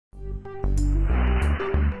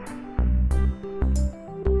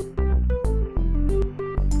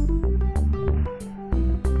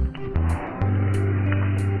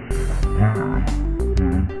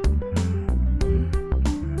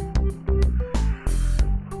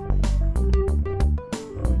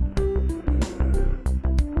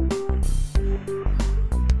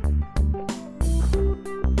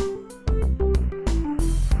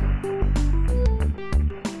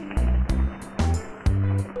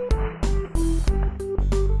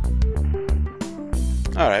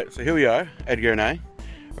Alright, so here we are, Edgar and I.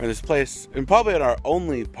 We're in this place, and probably in our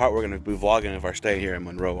only part we're going to be vlogging of our stay here in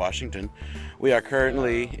Monroe, Washington. We are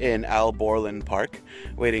currently in Borlin Park,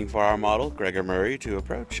 waiting for our model, Gregor Murray, to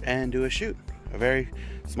approach and do a shoot. A very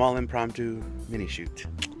small impromptu mini shoot.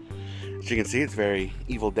 As you can see, it's very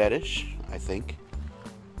Evil Dead-ish, I think.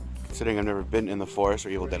 Considering I've never been in the forest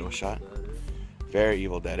where Evil Dead was shot. Very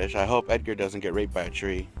Evil Dead-ish. I hope Edgar doesn't get raped by a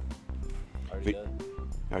tree.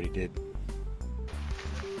 Already did.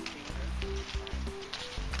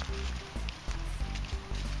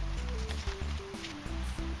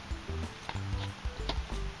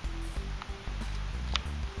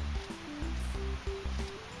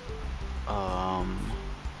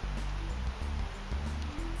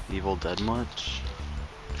 Evil Dead much?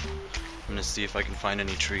 I'm gonna see if I can find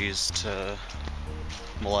any trees to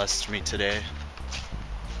molest me today.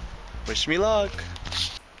 Wish me luck!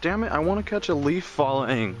 Damn it, I want to catch a leaf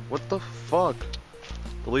falling. What the fuck?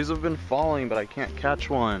 The leaves have been falling, but I can't catch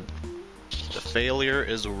one. The failure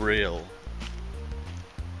is real.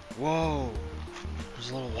 Whoa!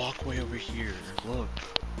 There's a little walkway over here. Look.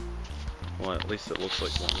 Well, at least it looks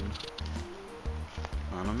like one.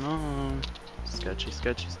 I don't know. Sketchy,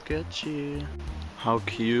 sketchy, sketchy. How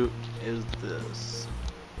cute is this?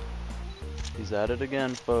 He's at it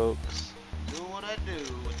again, folks. Doing what I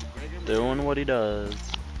do. Doing what he does.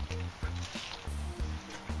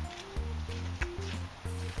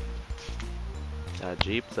 That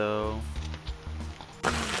Jeep, though.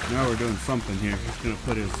 Now we're doing something here. He's gonna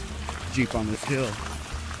put his Jeep on this hill.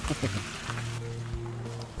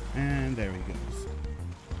 And there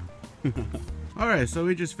he goes. Alright, so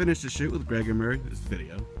we just finished the shoot with Gregor Murray, this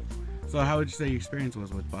video. So how would you say your experience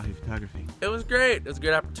was with Bahi photography? It was great. it was a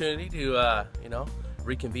good opportunity to, you know,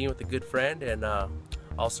 reconvene with a good friend and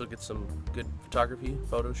also get some good photography,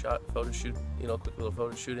 photo shoot, you know, quick little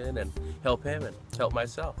photo shoot in and help him and help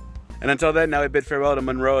myself. And until then, now we bid farewell to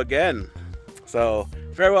Monroe again. So,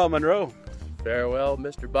 farewell, Monroe. Farewell,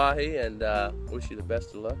 Mr. Bahi, and wish you the best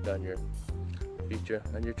of luck on your future,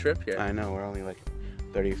 on your trip here. I know, we're only like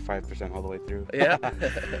 35% all the way through. Yeah.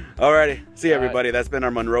 Alrighty, see you everybody. That's been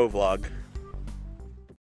our Monroe vlog.